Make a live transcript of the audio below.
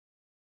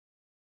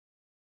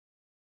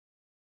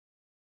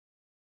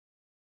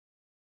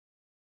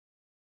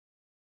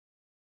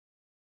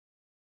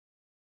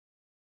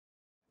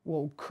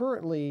Well,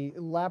 currently,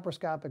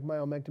 laparoscopic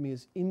myomectomy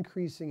is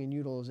increasing in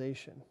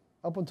utilization.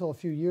 Up until a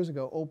few years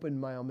ago, open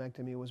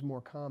myomectomy was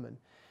more common.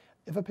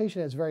 If a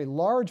patient has very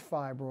large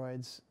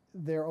fibroids,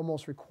 they're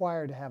almost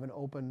required to have an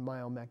open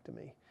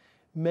myomectomy.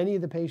 Many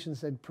of the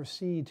patients that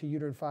proceed to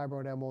uterine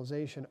fibroid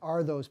embolization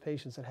are those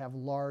patients that have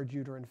large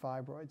uterine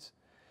fibroids.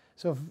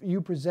 So if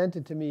you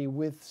presented to me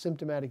with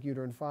symptomatic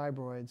uterine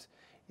fibroids,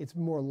 it's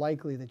more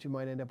likely that you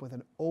might end up with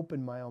an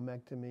open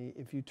myomectomy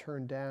if you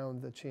turn down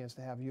the chance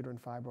to have uterine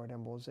fibroid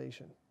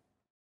embolization.